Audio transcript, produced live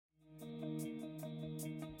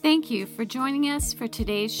Thank you for joining us for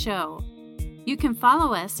today's show. You can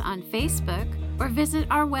follow us on Facebook or visit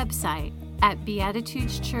our website at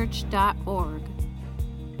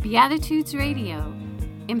beatitudeschurch.org. Beatitudes Radio,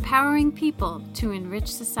 empowering people to enrich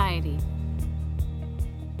society.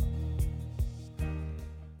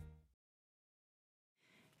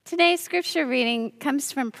 Today's scripture reading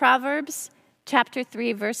comes from Proverbs chapter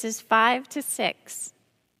 3, verses 5 to 6.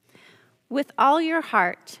 With all your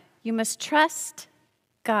heart, you must trust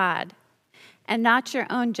God and not your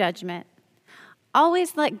own judgment.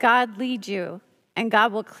 Always let God lead you, and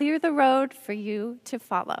God will clear the road for you to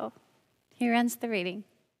follow. Here ends the reading.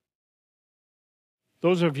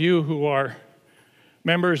 Those of you who are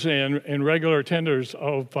members and regular attenders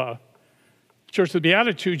of Church of the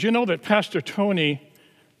Beatitudes, you know that Pastor Tony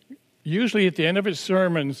usually at the end of his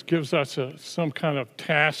sermons gives us some kind of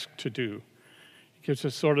task to do. He gives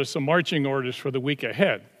us sort of some marching orders for the week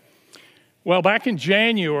ahead. Well, back in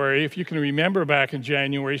January, if you can remember back in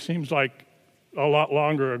January, seems like a lot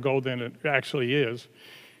longer ago than it actually is.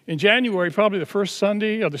 In January, probably the first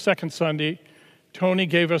Sunday or the second Sunday, Tony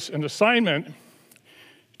gave us an assignment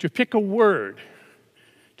to pick a word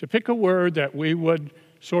that we would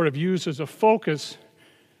sort of use as a focus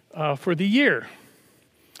for the year.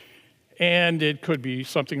 And it could be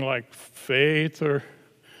something like faith or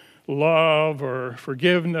love or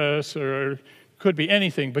forgiveness, or could be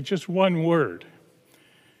anything, but just one word.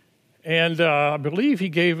 And I believe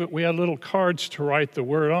we had little cards to write the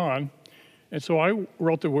word on. And so I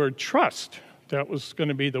wrote the word trust. That was going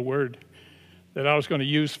to be the word that I was going to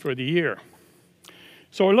use for the year.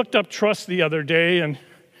 So I looked up trust the other day, and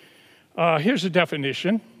here's a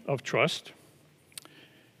definition of trust.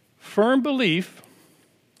 Firm belief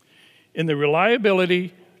in the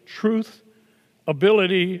reliability, truth,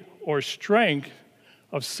 ability, or strength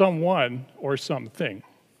of someone or something.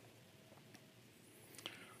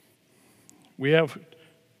 We have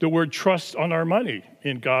the word trust on our money.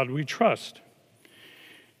 In God we trust.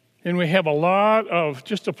 And we have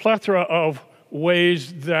just a plethora of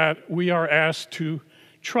ways that we are asked to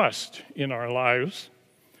trust in our lives.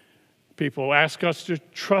 People ask us to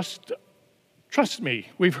trust me.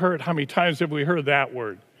 We've heard, how many times have we heard that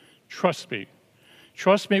word? Trust me.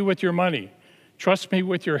 Trust me with your money. Trust me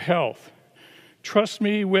with your health. Trust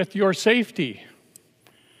me with your safety.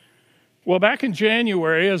 Well, back in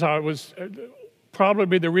January, as I was,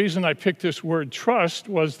 probably the reason I picked this word trust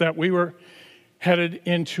was that we were headed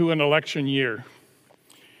into an election year.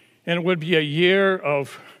 And it would be a year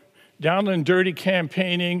of down and dirty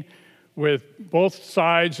campaigning with both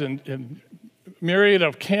sides and myriad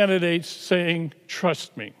of candidates saying,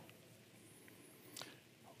 trust me.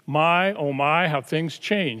 My, oh my, have things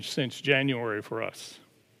changed since January for us.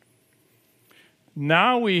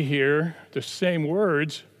 Now we hear the same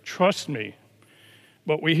words, trust me,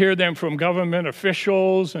 but we hear them from government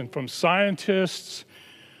officials and from scientists,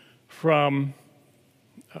 from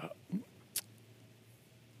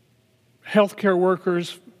healthcare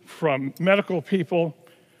workers, from medical people,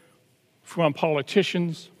 from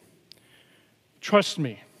politicians. Trust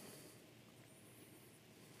me.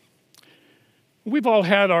 We've all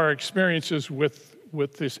had our experiences with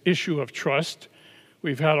this issue of trust.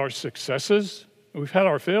 We've had our successes, and we've had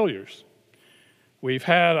our failures. We've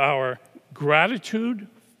had our gratitude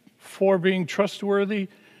for being trustworthy,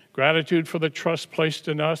 gratitude for the trust placed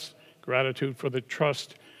in us, gratitude for the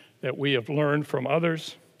trust that we have learned from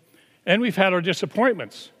others. And we've had our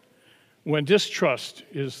disappointments when distrust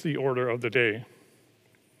is the order of the day.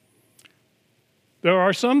 There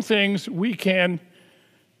are some things we can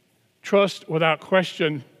trust without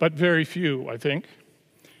question, but very few, I think.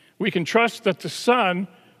 We can trust that the sun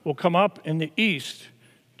will come up in the east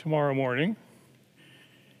tomorrow morning,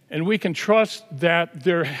 and we can trust that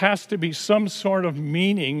there has to be some sort of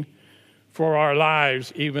meaning for our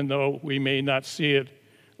lives, even though we may not see it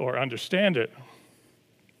or understand it.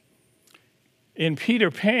 In Peter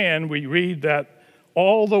Pan, we read that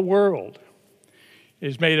all the world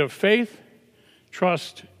is made of faith,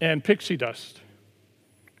 trust, and pixie dust.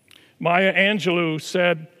 Maya Angelou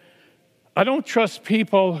said, I don't trust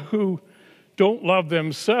people who don't love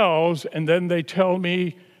themselves and then they tell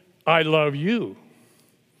me, I love you.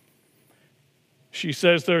 She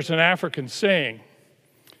says there's an African saying,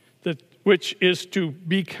 which is to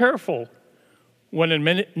be careful when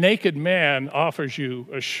a naked man offers you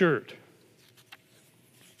a shirt.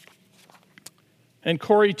 And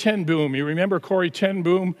Corrie ten Boom, you remember Corrie ten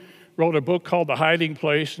Boom wrote a book called The Hiding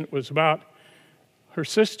Place, and it was about her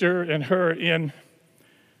sister and her in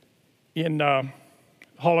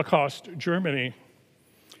Holocaust Germany.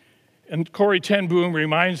 And Corrie ten Boom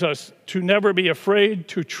reminds us to never be afraid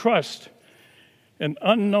to trust an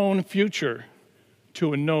unknown future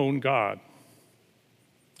to a known God.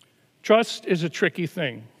 Trust is a tricky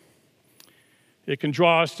thing. It can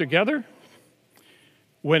draw us together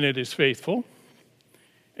when it is faithful,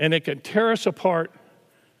 and it can tear us apart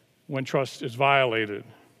when trust is violated.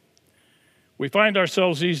 We find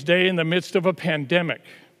ourselves these days in the midst of a pandemic,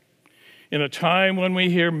 in a time when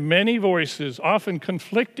we hear many voices, often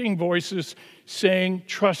conflicting voices, saying,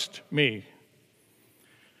 "Trust me.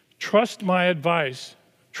 Trust my advice.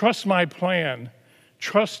 Trust my plan.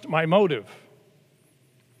 Trust my motive."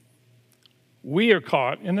 We are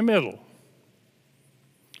caught in the middle.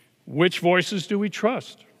 Which voices do we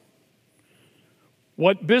trust?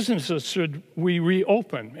 What businesses should we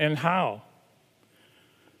reopen and how?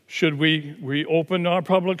 Should we reopen our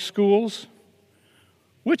public schools?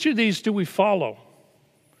 Which of these do we follow?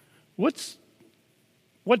 What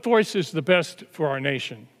voice is the best for our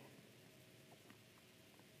nation?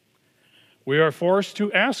 We are forced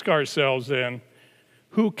to ask ourselves then,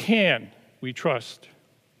 who can we trust?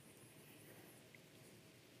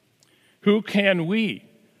 Who can we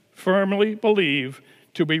firmly believe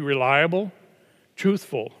to be reliable,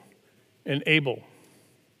 truthful, and able?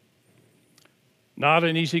 Not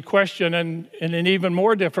an easy question, and an even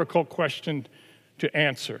more difficult question to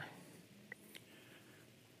answer.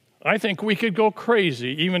 I think we could go crazy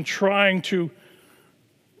even trying to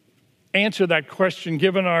answer that question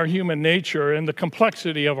given our human nature and the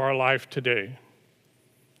complexity of our life today.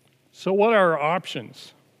 So what are our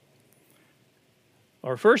options?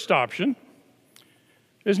 Our first option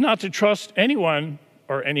is not to trust anyone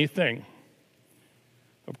or anything.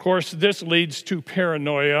 Of course, this leads to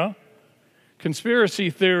paranoia, conspiracy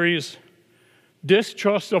theories,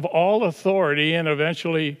 distrust of all authority, and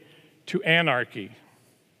eventually to anarchy.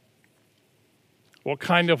 What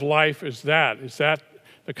kind of life is that? Is that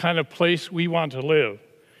the kind of place we want to live?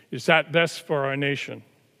 Is that best for our nation?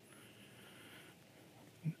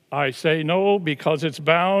 I say no because it's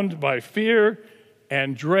bound by fear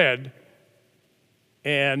and dread,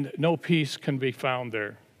 and no peace can be found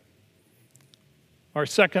there. Our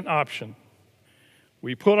second option,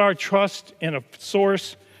 we put our trust in a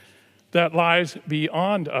source that lies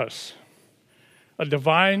beyond us, a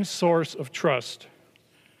divine source of trust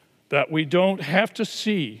that we don't have to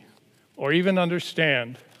see or even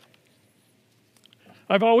understand.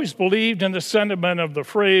 I've always believed in the sentiment of the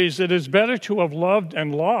phrase, "It is better to have loved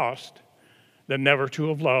and lost than never to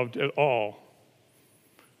have loved at all."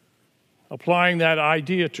 Applying that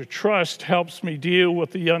idea to trust helps me deal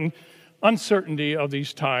with the uncertainty of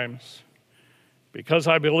these times, because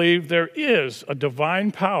I believe there is a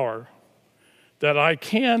divine power that I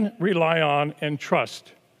can rely on and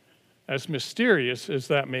trust, as mysterious as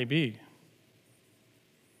that may be.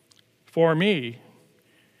 For me,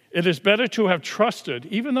 it is better to have trusted,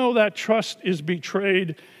 even though that trust is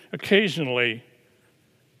betrayed occasionally,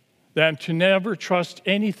 than to never trust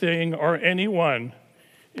anything or anyone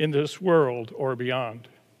in this world or beyond.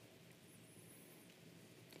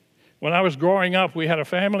 When I was growing up, we had a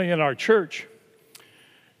family in our church,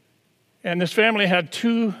 and this family had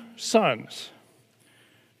 2 sons.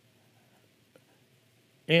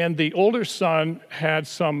 And the older son had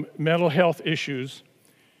some mental health issues,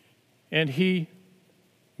 and he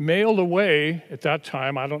mailed away at that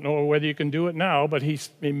time, I don't know whether you can do it now, but he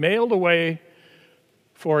mailed away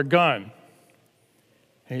for a gun.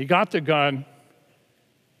 And he got the gun,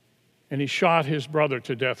 and he shot his brother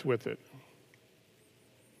to death with it.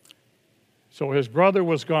 So his brother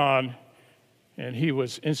was gone, and he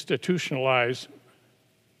was institutionalized.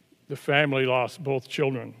 The family lost both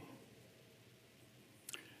children.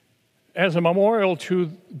 As a memorial to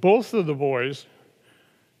both of the boys,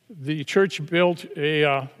 the church built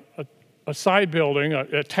a side building,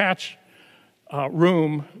 an attached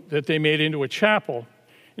room that they made into a chapel.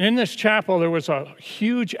 And in this chapel, there was a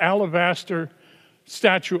huge alabaster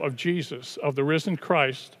statue of Jesus, of the risen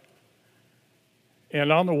Christ.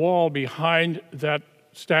 And on the wall behind that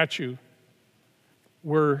statue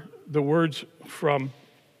were the words from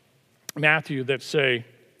Matthew that say,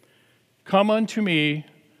 "Come unto me,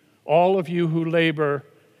 all of you who labor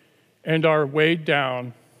and are weighed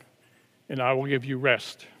down, and I will give you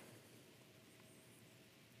rest."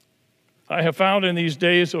 I have found in these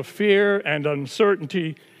days of fear and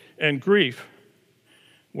uncertainty and grief,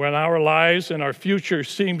 when our lives and our future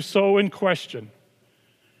seem so in question,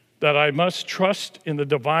 that I must trust in the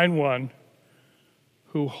Divine One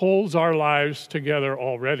who holds our lives together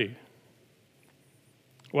already.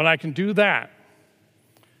 When I can do that,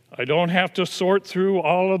 I don't have to sort through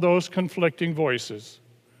all of those conflicting voices.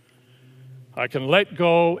 I can let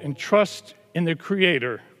go and trust in the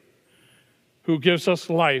Creator who gives us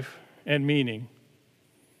life and meaning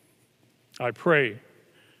I pray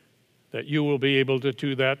that you will be able to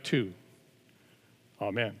do that too.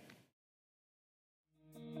 Amen.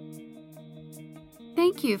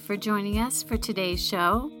 Thank you for joining us for today's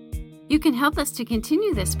show. You can help us to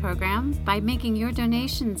continue this program by making your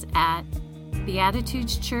donations at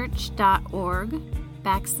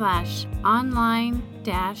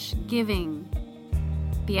beatitudeschurch.org/online-giving.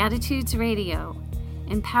 Beatitudes Radio,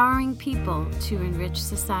 empowering people to enrich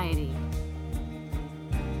society.